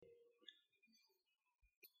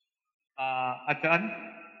Ajahn,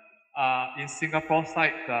 in Singapore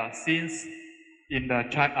side, since in the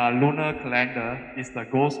lunar calendar is the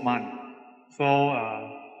ghost month, so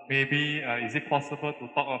maybe is it possible to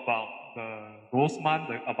talk about the ghost month,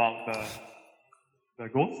 about the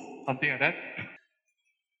ghost, something like that?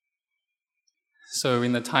 So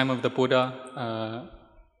in the time of the Buddha,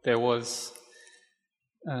 there was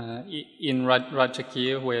in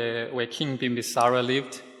Rajakir, where King Bimbisara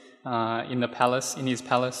lived, in his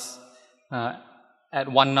palace. At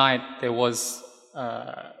one night there was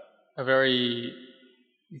a very,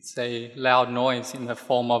 let's say, loud noise in the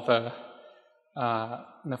form of a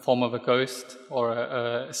ghost or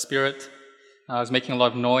a spirit. It was making a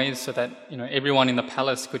lot of noise so that everyone in the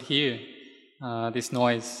palace could hear this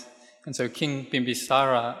noise. And so King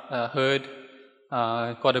Bimbisara heard,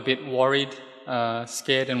 got a bit worried,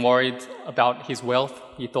 scared and worried about his wealth.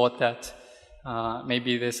 He thought that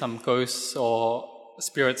maybe there's some ghosts or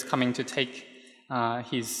spirits coming to take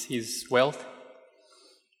his wealth.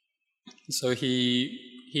 So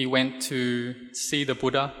he went to see the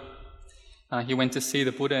Buddha. He went to see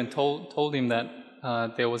the Buddha and told him that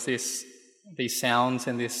there was these sounds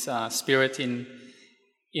and this spirit in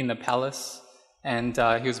the palace, and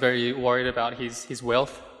he was very worried about his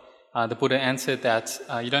wealth. The Buddha answered that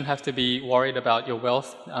you don't have to be worried about your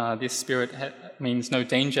wealth. This spirit means no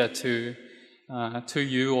danger to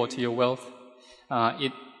you or to your wealth.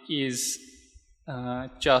 It is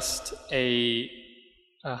just a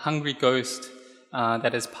hungry ghost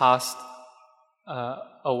that has passed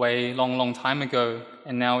away long time ago,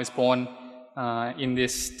 and now is born in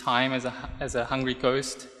this time as a hungry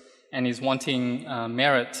ghost, and is wanting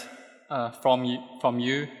merit from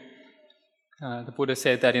you. The Buddha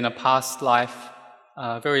said that in a past life,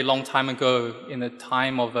 very long time ago, in the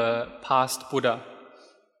time of a past Buddha,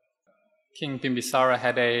 King Bimbisara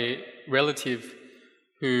had a relative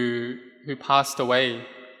who passed away,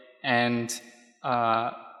 and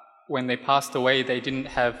when they passed away, they didn't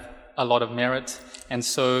have a lot of merit, and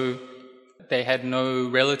so they had no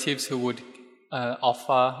relatives who would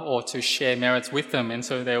offer or to share merits with them, and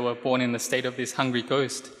so they were born in the state of this hungry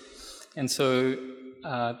ghost. And so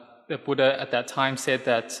the Buddha at that time said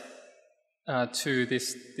that to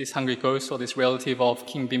this hungry ghost or this relative of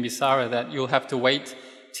King Bimbisara, that you'll have to wait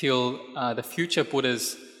till the future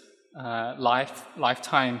Buddha's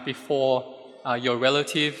lifetime before your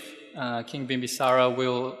relative, King Bimbisara,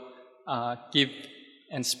 will give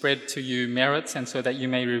and spread to you merits, and so that you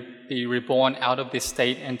may be reborn out of this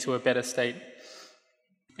state into a better state.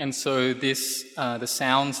 And so the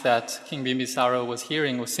sounds that King Bimbisara was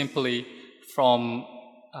hearing was simply from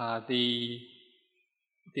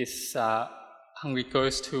this hungry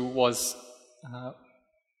ghost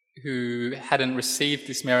who hadn't received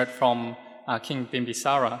this merit from King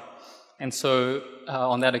Bimbisara. And so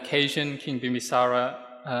on that occasion, King Bimbisara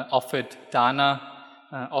offered dana,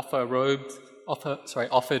 offered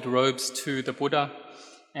robes to the Buddha,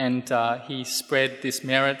 and he spread this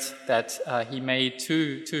merit that he made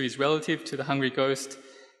to his relative, to the hungry ghost,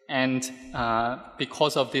 and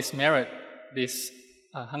because of this merit, this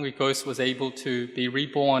hungry ghost was able to be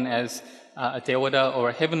reborn as a Devata or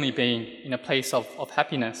a heavenly being in a place of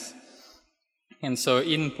happiness. And so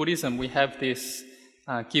in Buddhism we have this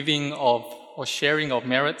giving of or sharing of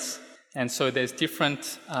merits, and so there's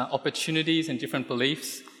different opportunities and different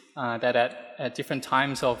beliefs that at different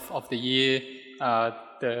times of the year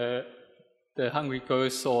the hungry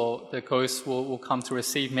ghosts or the ghosts will come to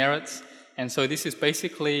receive merits. And so this is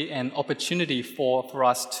basically an opportunity for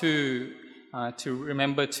us to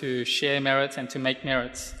remember to share merits and to make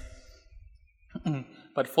merits.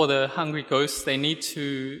 But for the hungry ghosts, they need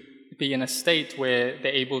to be in a state where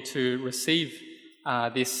they're able to receive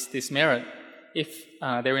this merit. If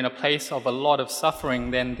they're in a place of a lot of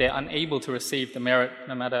suffering, then they're unable to receive the merit,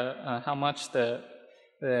 no matter how much their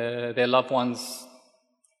loved ones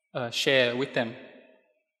share with them.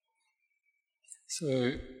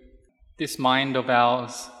 So this mind of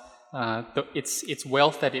ours, its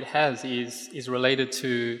wealth that it has is related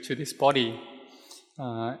to this body.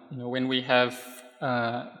 When we have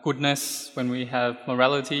goodness, when we have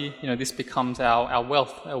morality, this becomes our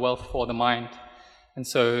wealth for the mind. And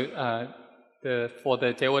so for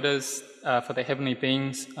the devatas, for the heavenly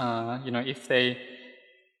beings, if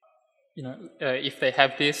they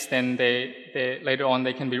have this, then they later on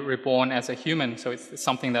they can be reborn as a human. So it's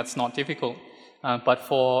something that's not difficult. But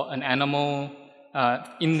for an animal,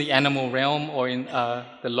 in the animal realm or in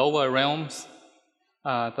the lower realms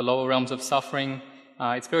of suffering,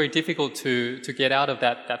 it's very difficult to get out of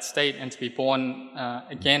that state and to be born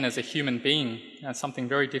again as a human being. Something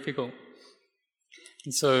very difficult.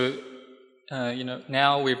 And so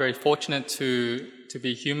now we're very fortunate to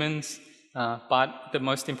be humans, but the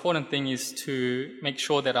most important thing is to make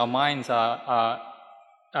sure that our minds are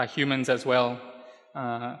humans as well.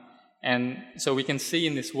 And so we can see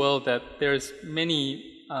in this world that there's many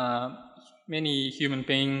human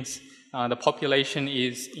beings. The population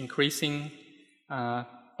is increasing,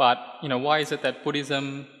 but why is it that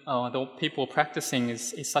Buddhism, the people practicing,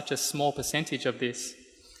 is such a small percentage of this?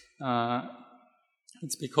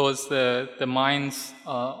 It's because the minds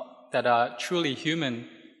that are truly human,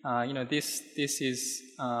 this is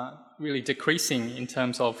really decreasing in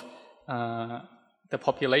terms of the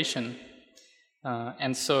population.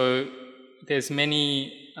 And so there's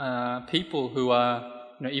many people who are,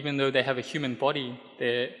 even though they have a human body,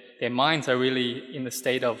 their minds are really in the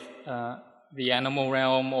state of the animal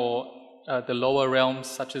realm or the lower realms,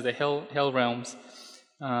 such as the hell realms.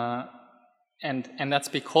 And that's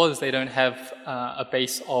because they don't have a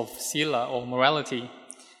base of sila or morality.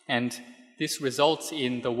 And this results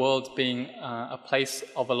in the world being a place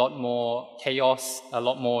of a lot more chaos, a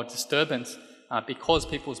lot more disturbance, because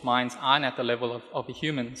people's minds aren't at the level of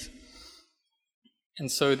humans.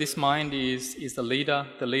 And so this mind is the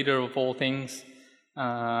leader of all things.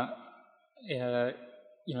 The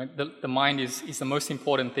mind is the most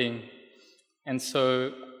important thing. And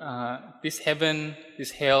so this heaven,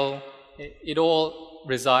 this hell, it all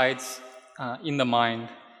resides in the mind.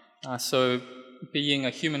 So being a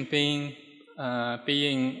human being,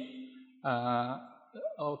 being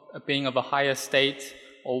of a higher state,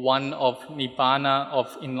 or one of nibbana,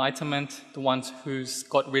 of enlightenment, the ones who's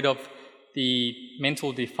got rid of the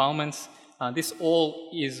mental defilements, this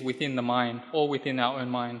all is within the mind, all within our own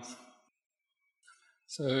minds.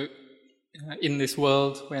 So in this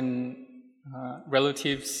world, when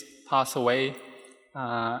relatives pass away,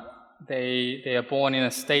 they are born in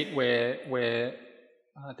a state where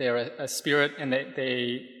they're a spirit, and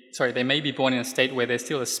they may be born in a state where they're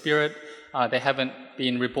still a spirit. They haven't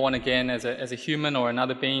been reborn again as a human or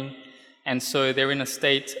another being, and so they're in a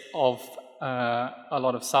state of a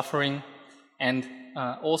lot of suffering, and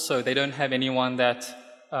also they don't have anyone that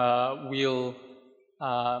will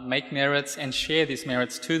make merits and share these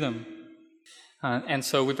merits to them. And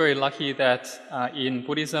so we're very lucky that in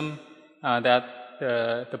Buddhism, that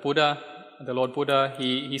the Buddha, the Lord Buddha,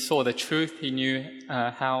 he saw the truth. He knew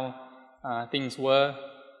how things were,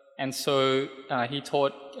 and so he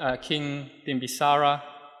taught King Bimbisara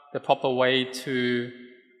the proper way to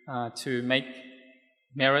make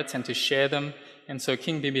merits and to share them. And so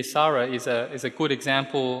King Bimbisara is a good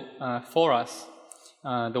example for us,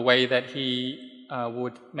 the way that he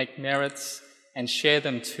would make merits and share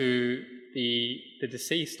them to the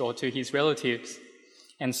deceased or to his relatives.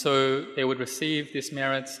 And so they would receive these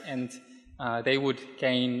merits, and they would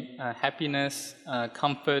gain happiness,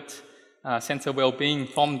 comfort, sense of well-being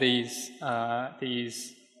from these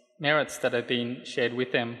merits that have been shared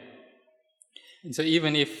with them. And so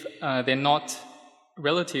even if they're not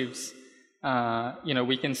relatives,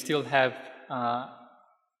 we can still have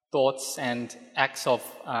thoughts and acts of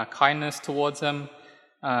kindness towards them.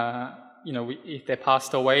 If they're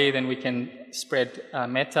passed away, then we can spread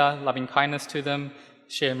metta, loving kindness to them,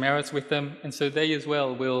 share merits with them, and so they as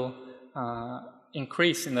well will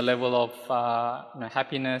increase in the level of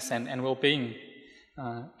happiness and well-being.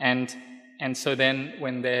 And so then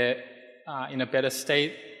when they're in a better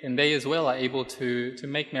state, then they as well are able to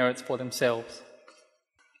make merits for themselves.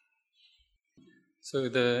 So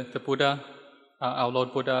the Buddha, our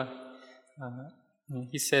Lord Buddha,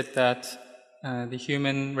 he said that the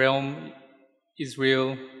human realm is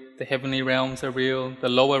real, the heavenly realms are real, the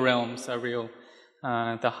lower realms are real,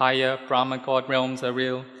 the higher Brahma God realms are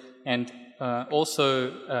real, and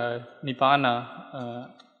also Nibbana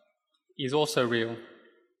is also real.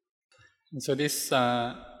 And so this,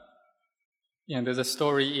 there's a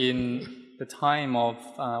story in the time of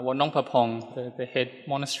Wat Nong Papong, the head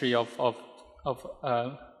monastery of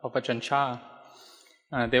Ajahn Chah.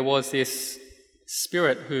 There was this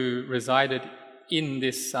spirit who resided in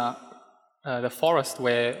this the forest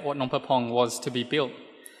where Wat Nong Papong was to be built,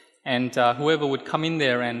 and whoever would come in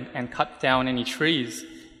there and cut down any trees,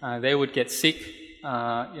 they would get sick,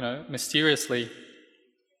 mysteriously.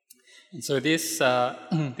 And so this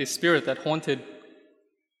this spirit that haunted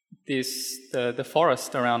the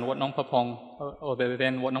forest around Wat Nong Papong, or the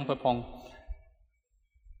then Wat Nong Papong,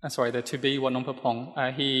 the to-be Wat Nong Papong,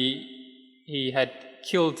 he had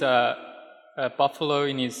killed a buffalo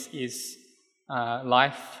in his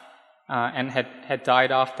life, and had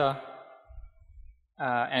died after,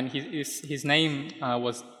 and his name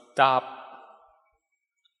was Dap.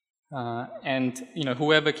 And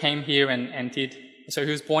whoever came here and did So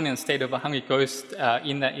he was born in a state of a hungry ghost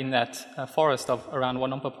in that forest of around Wat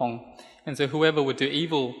Nong Pah Pong. And so whoever would do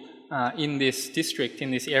evil in this district,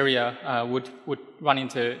 in this area, would run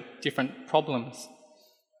into different problems.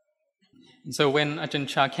 And so when Ajahn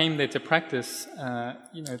Chah came there to practice,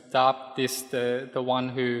 Dap, the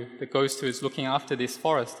ghost who is looking after this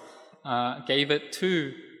forest, gave it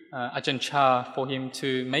to Ajahn Chah for him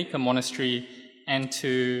to make a monastery and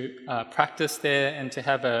to practice there and to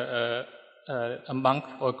have a monk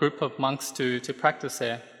or a group of monks to practice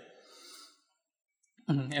there.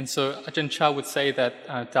 And so Ajahn Chah would say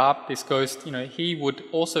that Dap, this ghost, he would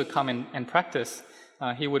also come and practice.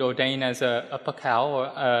 He would ordain as a pakao, or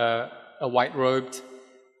a white-robed,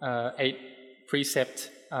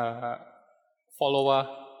 8-precept follower,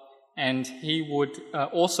 and he would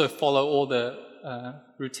also follow all the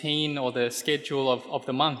routine or the schedule of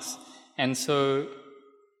the monks. And so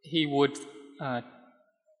he would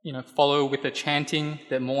follow with the chanting,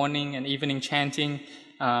 the morning and evening chanting,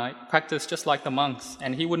 practice just like the monks,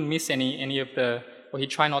 and he wouldn't miss any of the, or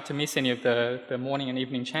he'd try not to miss any of the morning and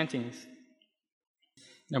evening chantings.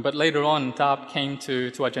 But later on, Dap came to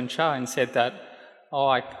Ajahn Chah and said that,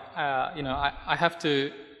 I have to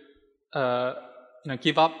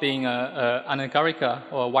give up being a anagarika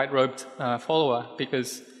or a white-robed follower,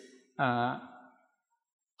 because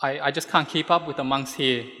I just can't keep up with the monks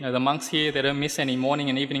here. The monks here, they don't miss any morning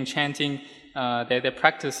and evening chanting. Their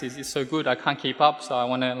practice is so good, I can't keep up, so I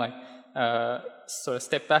want to sort of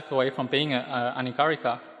step back away from being a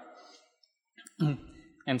anagarika.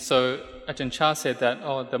 And so Ajahn Chah said that,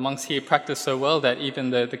 the monks here practice so well that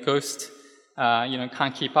even the ghost,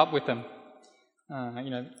 can't keep up with them.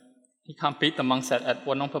 He can't beat the monks at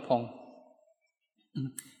Wat Nong Pah Pong.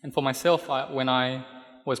 And for myself, when I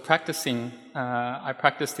was practicing, I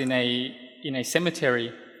practiced in a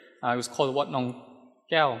cemetery. It was called Wat Nong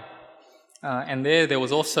Gao, and there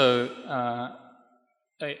was also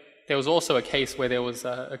a case where there was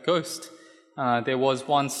a ghost. There was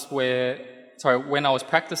once when I was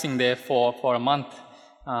practicing there for a month,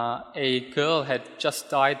 a girl had just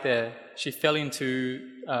died there. She fell into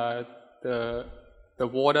the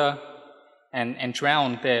water and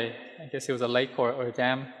drowned there. I guess it was a lake or a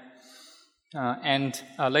dam. And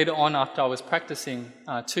later on, after I was practicing,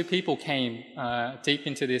 2 people came deep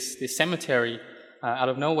into this cemetery out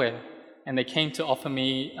of nowhere, and they came to offer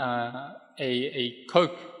me a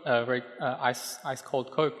Coke, very ice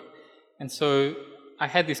cold Coke. And so I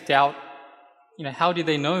had this doubt. How did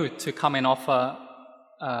they know to come and offer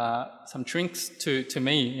some drinks to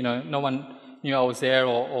me? No one knew I was there,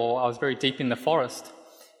 or I was very deep in the forest.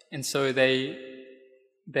 And so they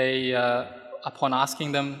upon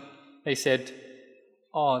asking them, they said,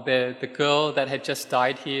 the girl that had just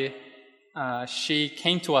died here, she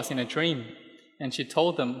came to us in a dream, and she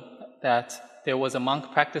told them that there was a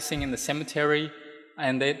monk practicing in the cemetery,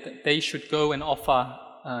 and they should go and offer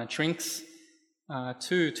drinks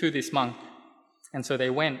to this monk. And so they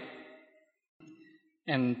went.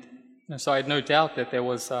 And so I had no doubt that there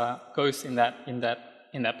was ghosts in that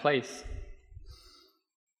place.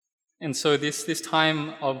 And so this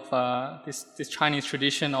time of this Chinese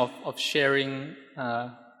tradition of sharing,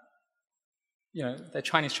 the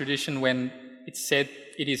Chinese tradition when it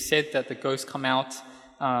is said that the ghosts come out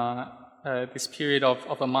this period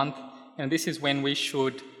of a month, and this is when we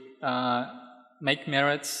should make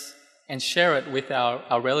merits and share it with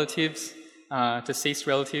our relatives, deceased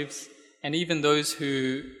relatives, and even those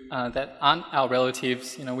who that aren't our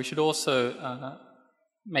relatives. We should also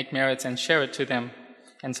make merits and share it to them,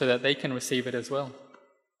 and so that they can receive it as well.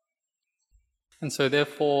 And so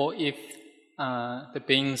therefore, if the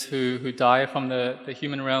beings who die from the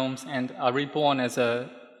human realms and are reborn as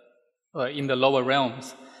in the lower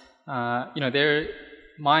realms, their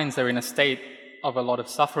minds are in a state of a lot of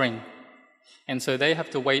suffering. And so they have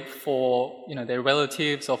to wait for their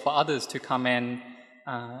relatives or for others to come and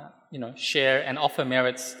share and offer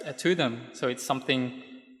merits to them. So it's something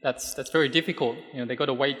that's very difficult. They've got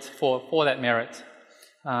to wait for that merit.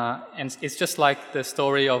 And it's just like the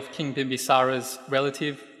story of King Bimbisara's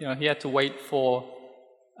relative. He had to wait for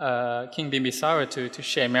King Bimbisara to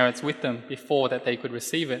share merits with them before that they could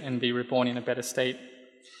receive it and be reborn in a better state.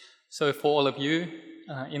 So for all of you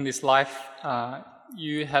in this life,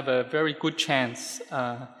 you have a very good chance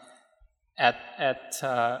at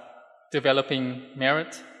developing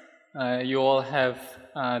merit. You all have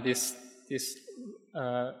this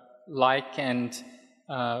like and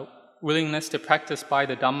willingness to practice by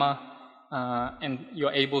the Dhamma, and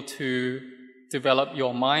you're able to develop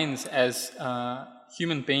your minds as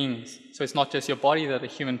human beings. So it's not just your body that are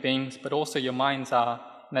human beings, but also your minds are,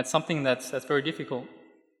 and that's something that's very difficult.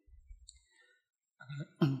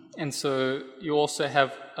 And so you also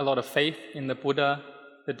have a lot of faith in the Buddha,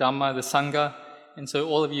 the Dhamma, the Sangha, and so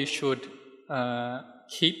all of you should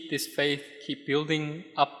keep this faith, keep building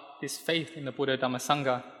up this faith in the Buddha, Dhamma,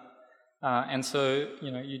 Sangha. And so,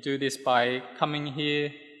 you do this by coming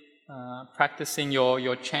here, practicing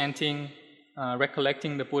your chanting,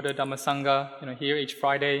 recollecting the Buddha, Dhamma, Sangha, here each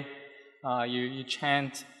Friday. You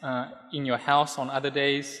chant in your house on other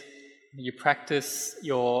days. You practice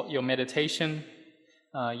your meditation.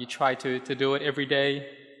 You try to do it every day.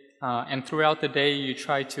 And throughout the day, you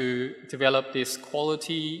try to develop this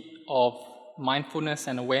quality of mindfulness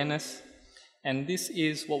and awareness. And this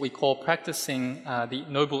is what we call practicing the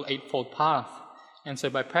Noble Eightfold Path. And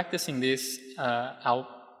so by practicing this,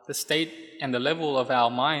 the state and the level of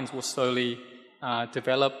our minds will slowly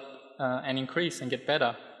develop and increase and get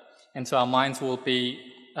better. And so our minds will be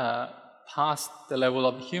past the level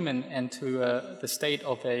of a human and to the state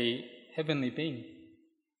of a heavenly being.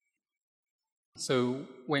 So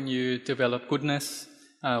when you develop goodness,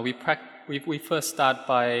 we first start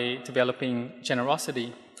by developing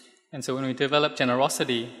generosity. And so when we develop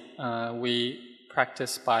generosity, we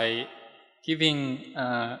practice by giving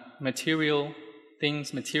material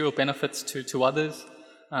things, material benefits to others.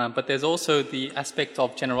 But there's also the aspect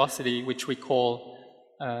of generosity which we call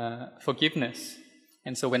forgiveness.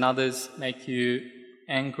 And so when others make you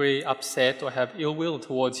angry, upset, or have ill will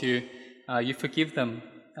towards you, you forgive them.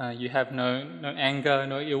 You have no anger,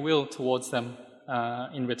 no ill will towards them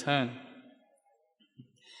in return.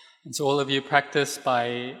 And so all of you practice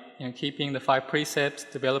by keeping the 5 precepts,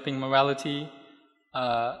 developing morality,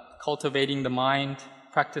 cultivating the mind,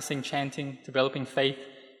 practicing chanting, developing faith.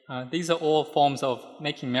 These are all forms of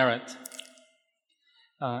making merit.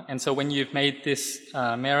 And so when you've made this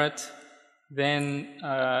merit, then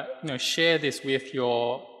share this with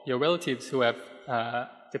your relatives who have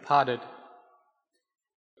departed.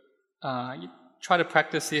 You try to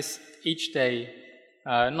practice this each day,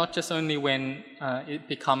 not just only when it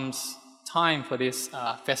becomes time for this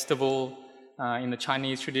festival in the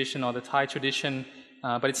Chinese tradition or the Thai tradition,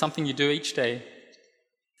 but it's something you do each day.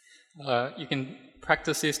 You can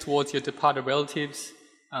practice this towards your departed relatives,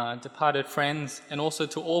 departed friends, and also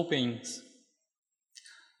to all beings.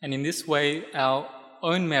 And in this way, our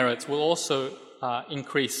own merits will also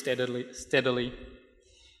increase steadily.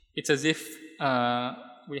 It's as if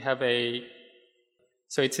we have a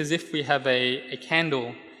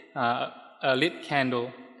candle, a lit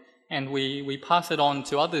candle, and we pass it on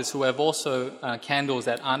to others who have also candles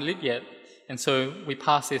that aren't lit yet. And so we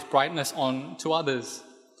pass this brightness on to others.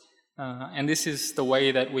 And this is the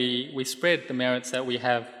way that we spread the merits that we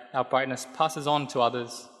have. Our brightness passes on to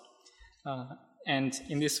others. And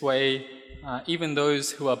in this way, even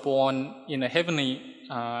those who are born in the heavenly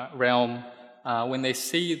realm, when they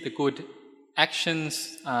see the good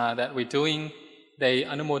actions that we're doing, they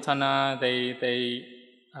anumodana, they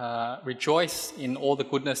rejoice in all the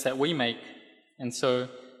goodness that we make. And so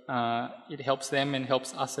it helps them and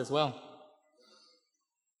helps us as well.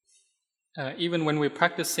 Even when we're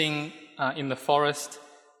practicing in the forest,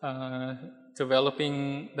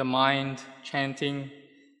 developing the mind, chanting,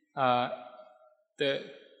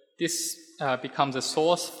 this becomes a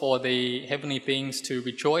source for the heavenly beings to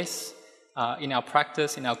rejoice in our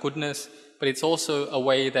practice, in our goodness, but it's also a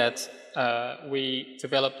way that we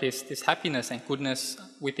develop this happiness and goodness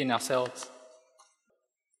within ourselves.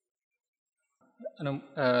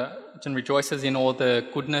 Ajahn rejoices in all the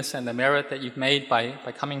goodness and the merit that you've made by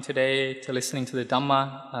coming today, to listening to the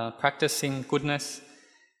Dhamma, practicing goodness.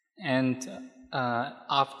 And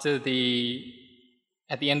at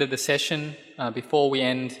the end of the session, before we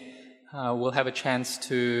end, we'll have a chance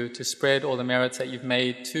to spread all the merits that you've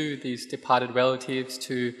made to these departed relatives,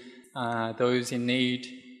 to those in need,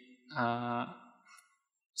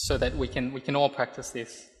 so that we can all practice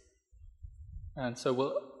this. And so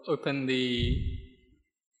we'll open the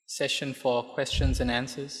session for questions and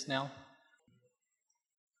answers now.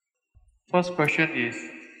 First question is,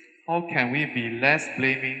 how can we be less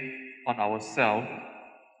blaming on ourselves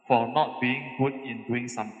for not being good in doing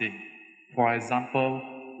something? For example,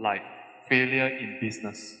 like failure in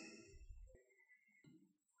business.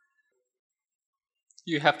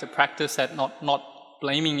 You have to practice at not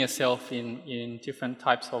blaming yourself in different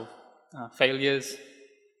types of failures.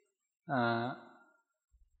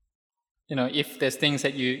 If there's things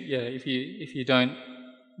that if you don't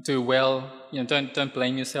do well, don't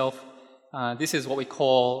blame yourself. This is what we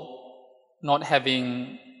call not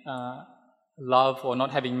having love or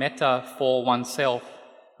not having metta for oneself.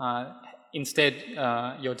 Instead,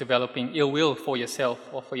 you're developing ill will for yourself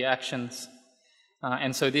or for your actions.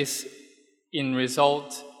 And so this, in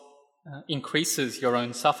result, increases your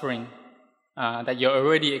own suffering that you're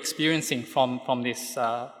already experiencing from this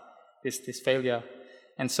failure.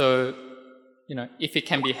 And so, if it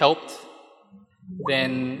can be helped,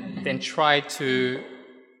 then try to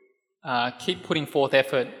keep putting forth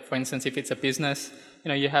effort. For instance, if it's a business,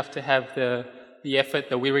 you have to have the effort,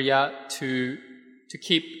 the virya, to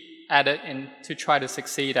keep at it and to try to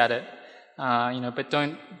succeed at it. But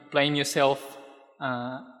don't blame yourself.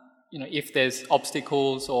 If there's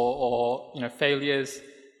obstacles or failures,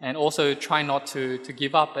 and also try not to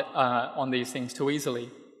give up on these things too easily.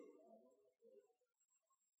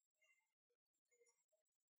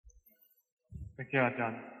 Thank you,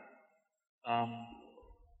 Ajahn.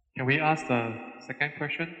 Can we ask the second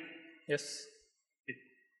question? Yes.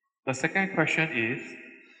 The second question is,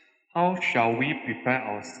 how shall we prepare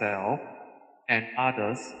ourselves and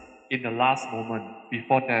others in the last moment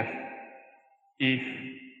before death if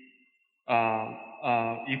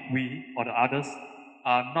we or the others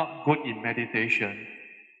are not good in meditation,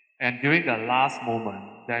 and during the last moment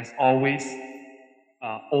there's always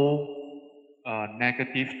all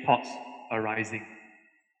negative thoughts arising?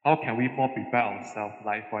 How can we more prepare ourselves?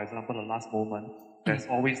 Like, for example, the last moment, there's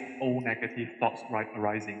always all negative thoughts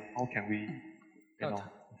arising. How can we,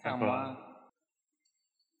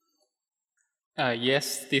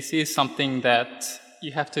 yes, this is something that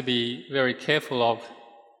you have to be very careful of.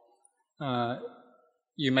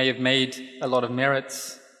 You may have made a lot of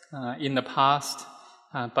merits in the past,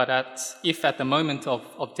 but if at the moment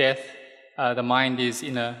of death the mind is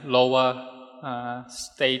in a lower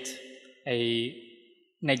state, a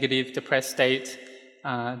negative, depressed state,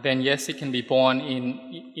 then yes, it can be born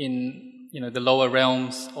in the lower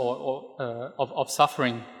realms of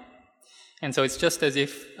suffering. And so it's just as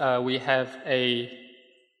if we have a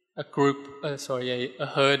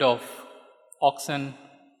herd of oxen.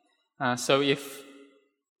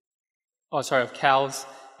 Of cows.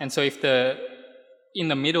 And so if in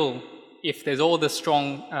the middle, if there's all the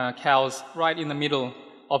strong cows right in the middle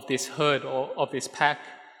of this herd or of this pack,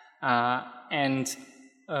 and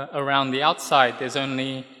around the outside there's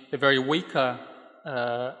only the very weaker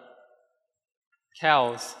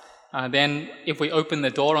cows, then if we open the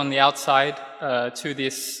door on the outside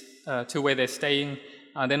to where they're staying,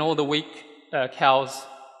 then all the weak cows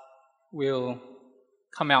will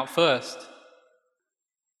come out first.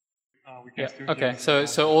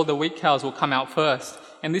 So all the weak cows will come out first,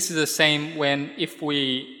 and this is the same if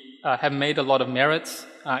we have made a lot of merits.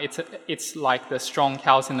 It's like the strong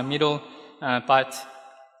cows in the middle, but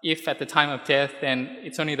if at the time of death, then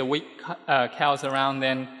it's only the weak cows around,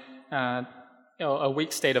 then a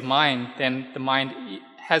weak state of mind, then the mind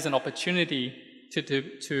has an opportunity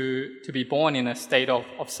to be born in a state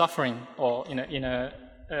of suffering or in a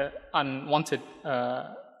unwanted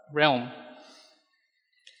realm.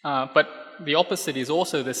 But the opposite is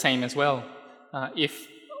also the same as well. If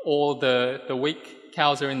all the weak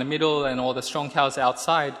cows are in the middle and all the strong cows are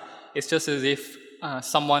outside, it's just as if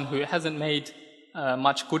someone who hasn't made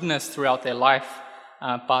much goodness throughout their life,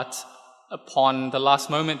 but upon the last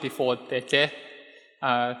moment before their death,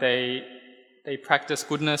 they practice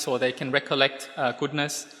goodness, or they can recollect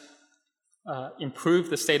goodness, improve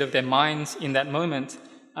the state of their minds in that moment,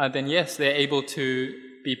 then yes, they're able to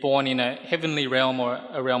be born in a heavenly realm or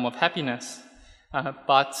a realm of happiness.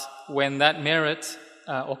 But when that merit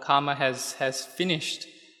or karma has finished,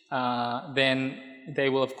 then they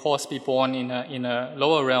will of course be born in a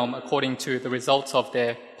lower realm according to the results of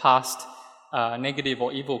their past negative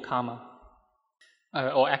or evil karma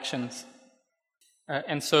or actions.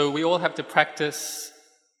 And so we all have to practice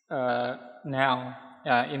now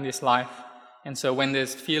in this life. And so when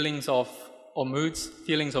there's feelings or moods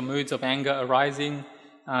of anger arising,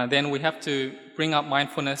 then we have to bring up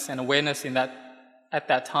mindfulness and awareness at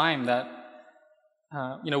that time that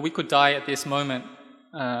we could die at this moment.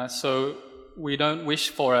 So we don't wish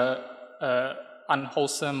for a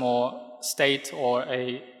unwholesome or state or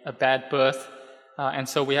a bad birth, and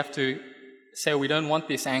so we have to say we don't want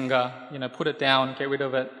this anger. Put it down, get rid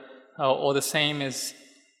of it. Or the same as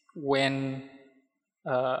when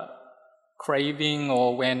craving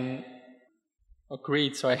or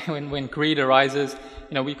greed. When greed arises,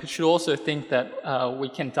 we should also think that we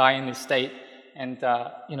can die in this state, and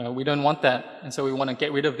we don't want that, and so we want to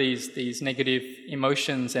get rid of these negative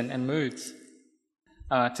emotions and moods.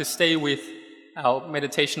 To stay with our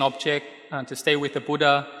meditation object, to stay with the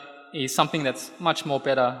Buddha, is something that's much more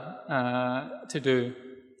better to do.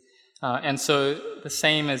 And so the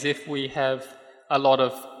same as if we have a lot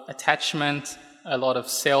of attachment, a lot of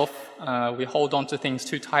self, we hold on to things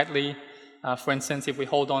too tightly. For instance, if we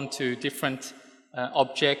hold on to different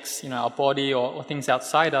objects, our body or things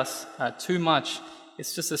outside us too much,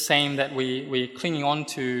 it's just the same that we're clinging on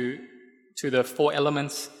to the four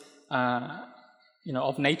elements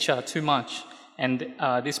of nature too much. And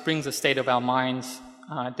this brings the state of our minds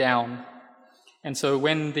down. And so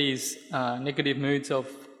when these negative moods of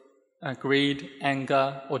greed,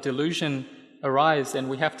 anger, or delusion arise, then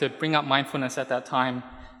we have to bring up mindfulness at that time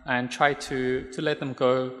and try to let them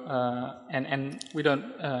go, and we don't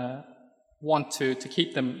want to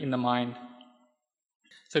keep them in the mind.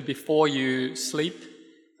 So before you sleep,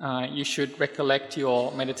 you should recollect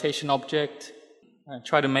your meditation object,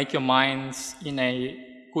 try to make your minds in a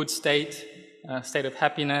good state of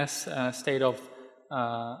happiness, state of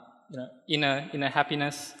inner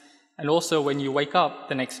happiness. And also when you wake up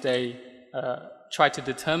the next day, try to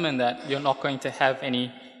determine that you're not going to have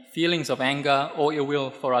any feelings of anger or ill will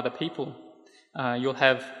for other people. You'll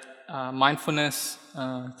have mindfulness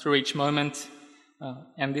through each moment,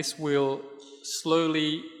 and this will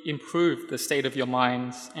slowly improve the state of your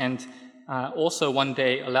minds and also one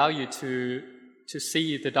day allow you to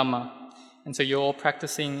see the Dhamma. And so you're all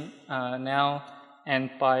practicing now, and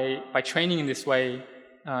by training in this way,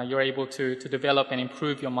 you're able to develop and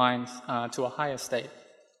improve your minds to a higher state.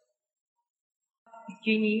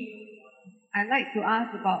 Jeannie, I'd like to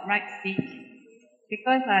ask about right speech,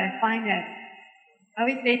 because I find that I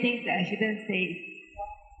always say things that I shouldn't say.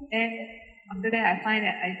 Then after that, I find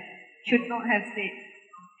that I should not have said,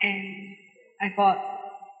 and I got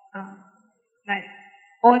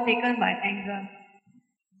overtaken by anger.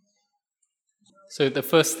 So the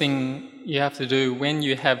first thing you have to do when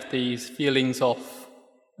you have these feelings of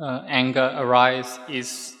anger arise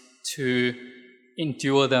is to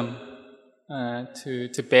endure them,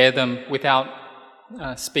 to bear them without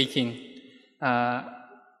speaking.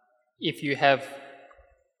 If you have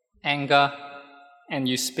anger and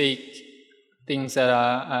you speak things that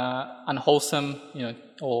are unwholesome,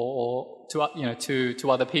 or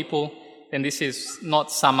to other people, then this is not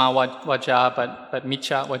samma vaja, but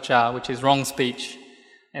miccha vaja, which is wrong speech.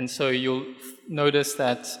 And so you'll notice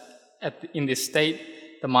that in this state,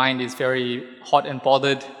 the mind is very hot and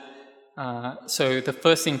bothered. So the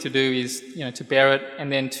first thing to do is, to bear it,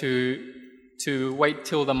 and then to wait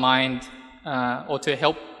till the mind, or to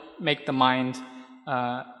help make the mind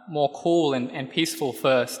more cool and peaceful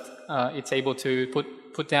first. It's able to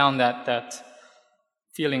put down that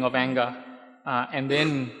feeling of anger, and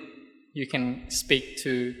then you can speak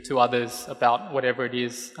to others about whatever it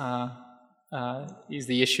is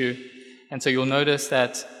the issue. And so you'll notice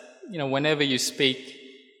that, whenever you speak,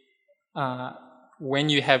 when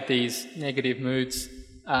you have these negative moods,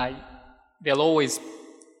 there'll always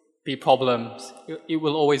be problems. It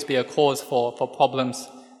will always be a cause for problems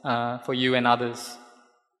for you and others.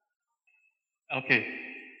 Okay.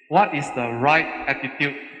 What is the right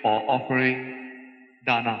attitude for offering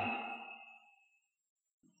dana?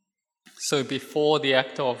 So before the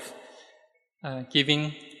act of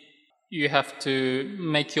giving, you have to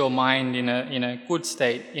make your mind in a good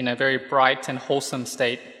state, in a very bright and wholesome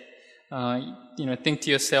state. Think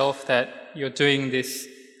to yourself that you're doing this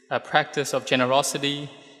practice of generosity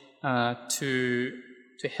to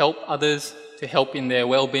help others, to help in their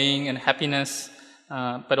well-being and happiness,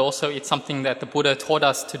 but also it's something that the Buddha taught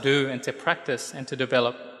us to do and to practice and to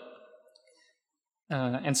develop.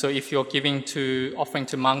 And so if you're offering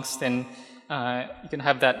to monks, then you can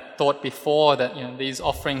have that thought before that these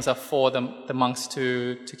offerings are for the monks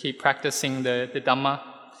to keep practicing the Dhamma.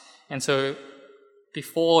 And so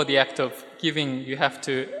before the act of giving, you have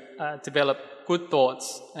to develop good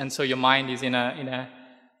thoughts, and so your mind is in a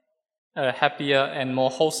happier and more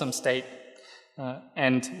wholesome state.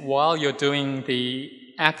 And while you're doing the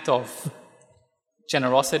act of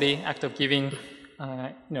generosity, act of giving,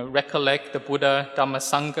 recollect the Buddha, Dhamma,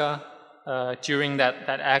 Sangha during that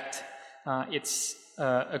act. It's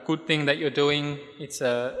a good thing that you're doing. It's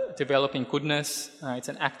developing goodness. It's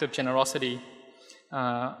an act of generosity,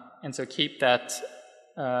 and so keep that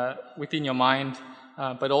within your mind.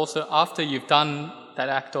 But also after you've done that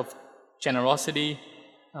act of generosity,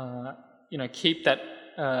 keep that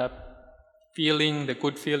feeling, the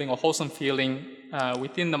good feeling or wholesome feeling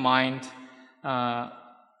within the mind,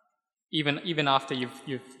 even after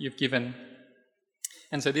you've given.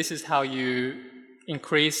 And so this is how you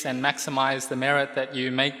increase and maximize the merit that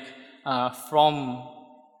you make from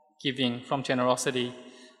giving, from generosity,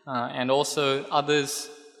 and also others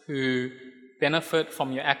who benefit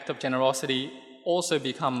from your act of generosity also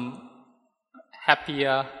become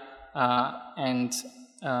happier and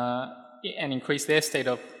increase their state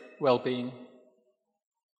of well-being.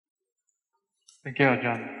 Thank you,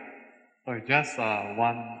 Ajahn. So just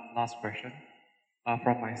one last question.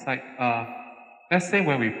 from my side. Let's say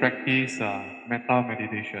when we practice metta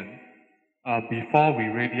meditation, before we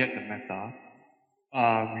radiate the metta,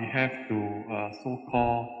 we have to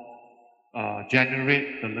so-called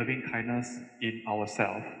generate the loving kindness in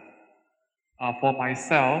ourselves. For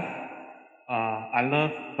myself, I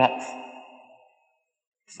love dogs.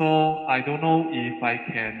 So I don't know if I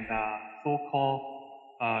can so-called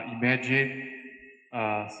imagine,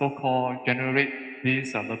 so-called generate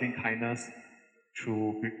this loving kindness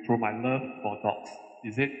through my love for dogs.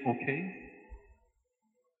 Is it okay?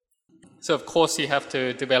 So of course you have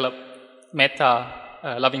to develop metta,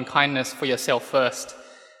 loving kindness for yourself first.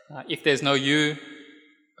 If there's no you,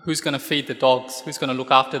 who's going to feed the dogs? Who's going to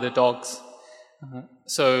look after the dogs?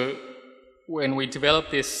 So when we develop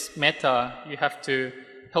this metta, you have to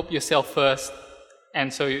help yourself first,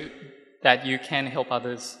 and so that you can help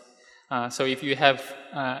others. So if you have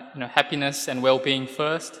happiness and well-being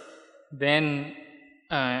first, then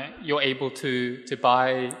you're able to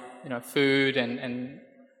buy food and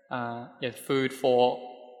food for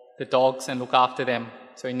the dogs and look after them.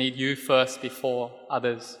 So you need you first before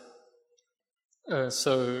others.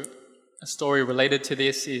 So a story related to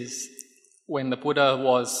this is when the Buddha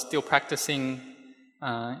was still practicing,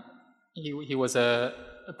 he was a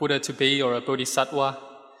Buddha to be or a Bodhisattva.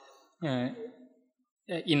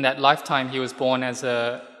 In that lifetime, he was born as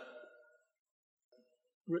a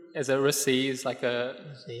Risi, is like a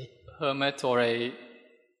hermit or a,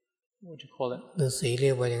 what do you call it? It's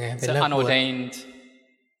an unordained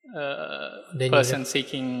person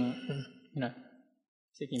seeking,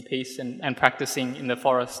 seeking peace and practicing in the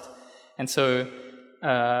forest. And so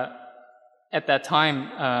at that time,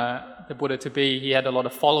 the Buddha to be, he had a lot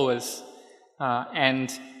of followers,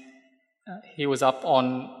 and he was up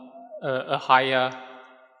on a higher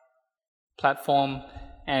platform,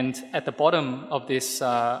 and at the bottom of this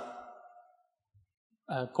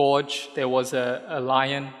gorge there was a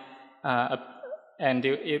lion, and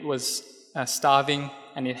it was starving,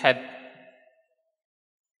 and it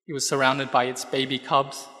was surrounded by its baby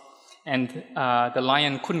cubs, and the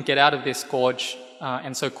lion couldn't get out of this gorge,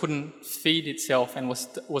 and so couldn't feed itself, and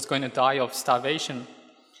was going to die of starvation.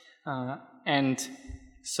 And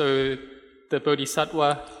so the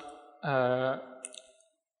Bodhisattva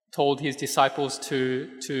told his disciples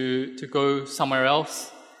to go somewhere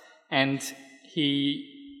else, and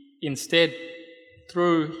he instead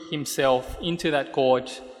threw himself into that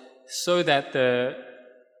gorge so that the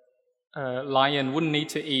lion wouldn't need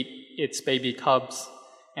to eat its baby cubs.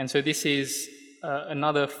 And so this is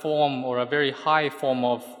another form, or a very high form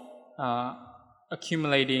of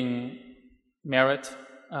accumulating merit.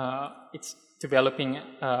 It's developing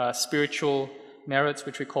spiritual merits,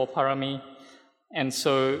 which we call parami. And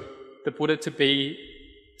so the Buddha to be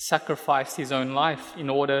sacrificed his own life in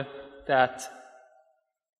order that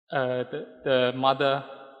the mother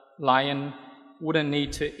lion wouldn't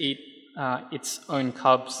need to eat its own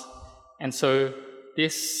cubs. And so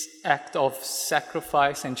this act of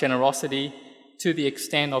sacrifice and generosity, to the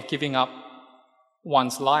extent of giving up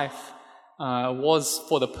one's life, was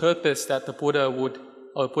for the purpose that the Buddha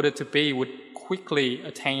Buddha to be would quickly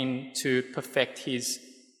attain to perfect his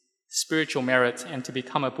spiritual merit and to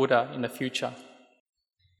become a Buddha in the future.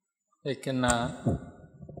 They can have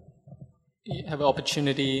an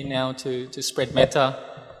opportunity now to spread metta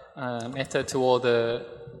to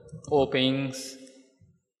all beings,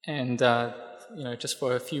 and just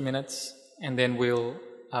for a few minutes, and then we'll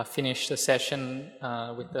finish the session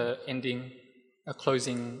with the ending, a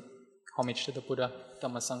closing homage to the Buddha,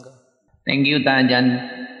 Dhammasangha. Thank you,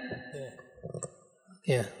 Tajan.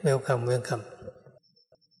 Yeah, welcome.